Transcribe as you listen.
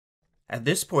At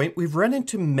this point, we've run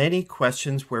into many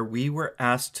questions where we were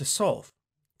asked to solve.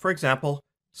 For example,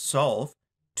 solve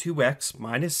 2x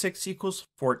minus 6 equals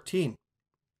 14.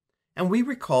 And we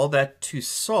recall that to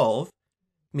solve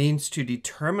means to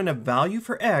determine a value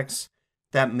for x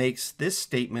that makes this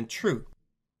statement true.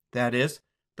 That is,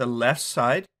 the left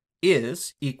side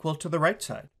is equal to the right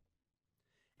side.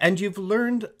 And you've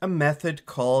learned a method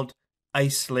called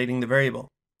isolating the variable.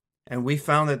 And we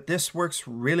found that this works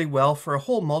really well for a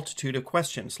whole multitude of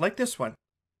questions, like this one.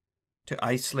 To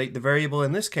isolate the variable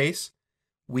in this case,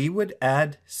 we would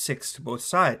add 6 to both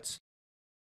sides.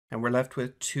 And we're left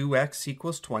with 2x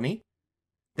equals 20.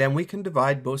 Then we can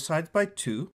divide both sides by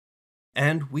 2,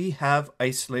 and we have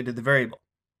isolated the variable.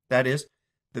 That is,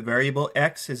 the variable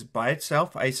x is by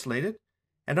itself isolated,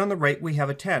 and on the right we have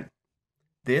a 10.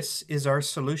 This is our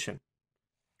solution.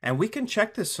 And we can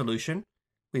check this solution.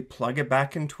 We plug it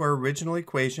back into our original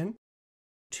equation.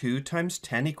 2 times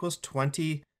 10 equals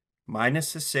 20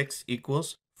 minus the 6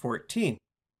 equals 14.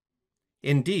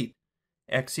 Indeed,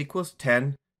 x equals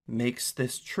 10 makes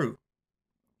this true.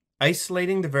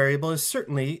 Isolating the variable is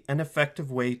certainly an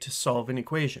effective way to solve an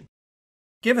equation.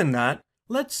 Given that,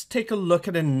 let's take a look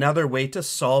at another way to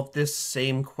solve this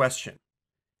same question.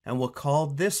 And we'll call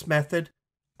this method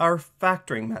our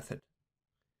factoring method.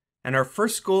 And our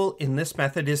first goal in this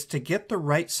method is to get the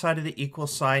right side of the equal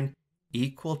sign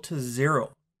equal to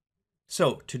 0.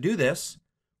 So to do this,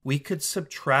 we could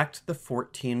subtract the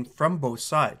 14 from both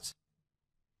sides.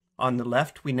 On the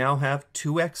left, we now have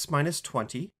 2x minus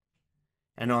 20.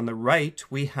 And on the right,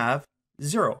 we have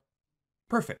 0.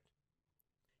 Perfect.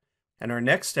 And our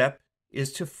next step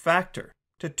is to factor,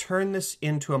 to turn this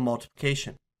into a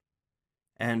multiplication.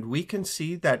 And we can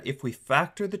see that if we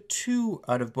factor the 2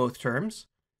 out of both terms,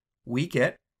 we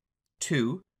get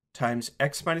 2 times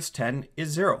x minus 10 is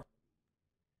 0.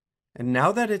 And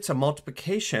now that it's a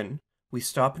multiplication, we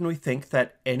stop and we think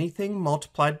that anything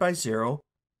multiplied by 0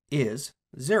 is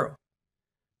 0.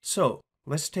 So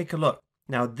let's take a look.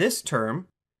 Now this term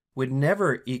would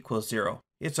never equal 0.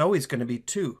 It's always going to be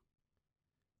 2.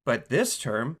 But this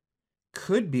term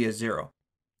could be a 0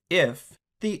 if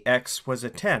the x was a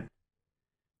 10.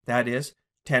 That is,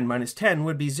 10 minus 10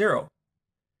 would be 0.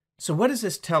 So what does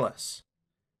this tell us?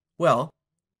 Well,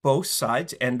 both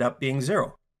sides end up being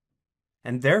 0.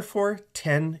 And therefore,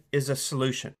 10 is a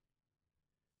solution.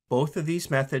 Both of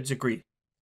these methods agree.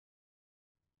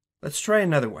 Let's try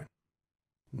another one.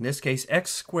 In this case, x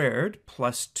squared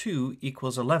plus 2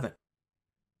 equals 11.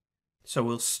 So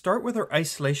we'll start with our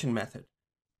isolation method.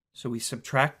 So we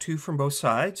subtract 2 from both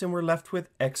sides, and we're left with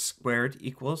x squared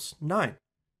equals 9.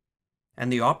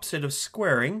 And the opposite of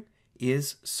squaring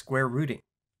is square rooting.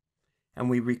 And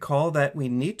we recall that we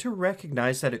need to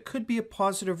recognize that it could be a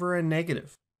positive or a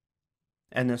negative.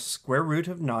 And the square root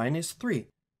of 9 is 3.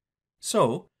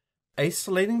 So,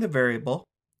 isolating the variable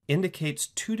indicates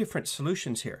two different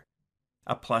solutions here,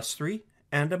 a plus 3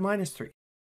 and a minus 3.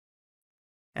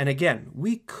 And again,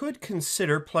 we could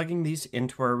consider plugging these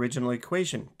into our original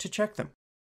equation to check them.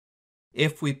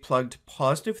 If we plugged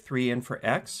positive 3 in for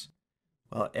x,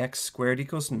 well, x squared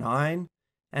equals 9,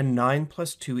 and 9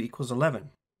 plus 2 equals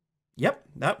 11. Yep,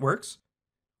 that works.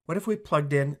 What if we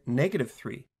plugged in negative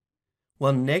 3?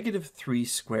 Well, negative 3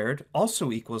 squared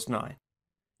also equals 9.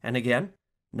 And again,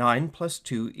 9 plus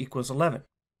 2 equals 11.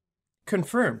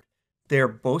 Confirmed, they are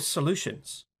both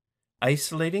solutions.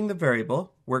 Isolating the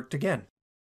variable worked again.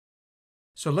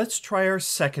 So let's try our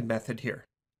second method here,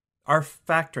 our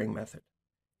factoring method.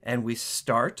 And we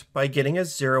start by getting a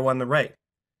 0 on the right.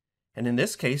 And in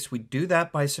this case, we do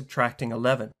that by subtracting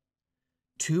 11.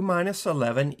 2 minus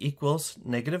 11 equals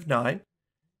negative 9.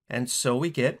 And so we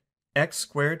get x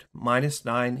squared minus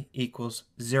 9 equals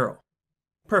 0.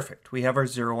 Perfect, we have our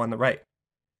 0 on the right.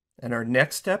 And our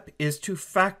next step is to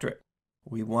factor it.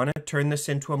 We want to turn this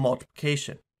into a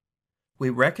multiplication. We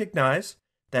recognize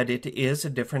that it is a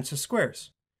difference of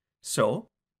squares. So,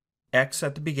 x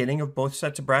at the beginning of both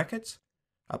sets of brackets,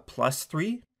 a plus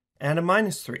 3 and a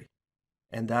minus 3.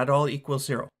 And that all equals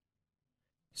 0.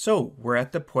 So, we're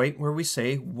at the point where we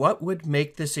say, what would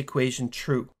make this equation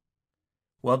true?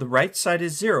 Well, the right side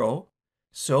is 0,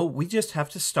 so we just have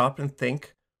to stop and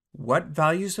think, what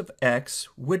values of x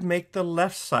would make the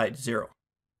left side 0?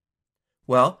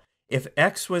 Well, if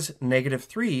x was negative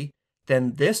 3,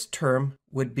 then this term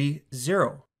would be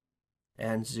 0.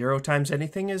 And 0 times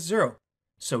anything is 0.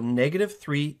 So negative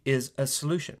 3 is a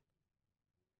solution.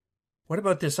 What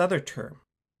about this other term?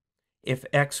 If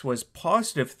x was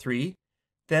positive 3,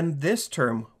 then this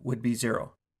term would be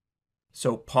 0.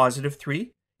 So positive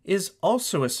 3 is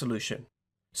also a solution.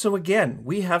 So again,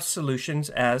 we have solutions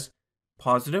as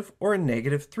positive or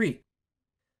negative 3.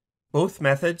 Both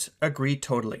methods agree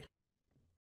totally.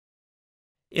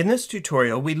 In this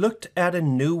tutorial, we looked at a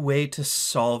new way to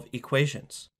solve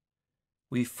equations.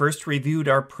 We first reviewed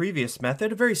our previous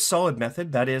method, a very solid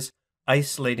method, that is,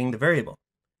 isolating the variable.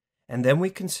 And then we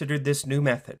considered this new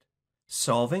method,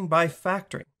 solving by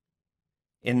factoring.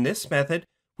 In this method,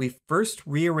 we first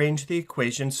rearrange the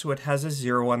equation so it has a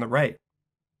 0 on the right.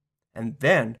 And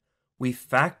then we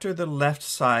factor the left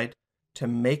side to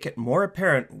make it more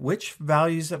apparent which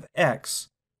values of x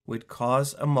would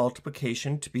cause a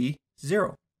multiplication to be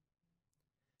 0.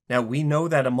 Now we know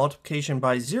that a multiplication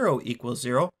by 0 equals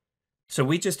 0, so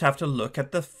we just have to look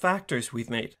at the factors we've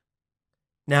made.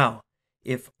 Now,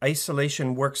 if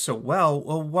isolation works so well,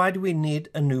 why do we need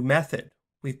a new method?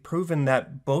 We've proven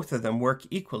that both of them work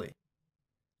equally.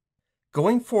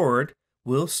 Going forward,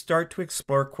 we'll start to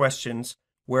explore questions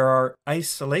where our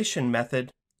isolation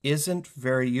method isn't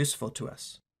very useful to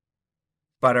us.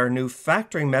 But our new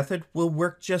factoring method will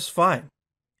work just fine,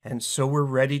 and so we're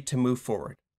ready to move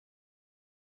forward.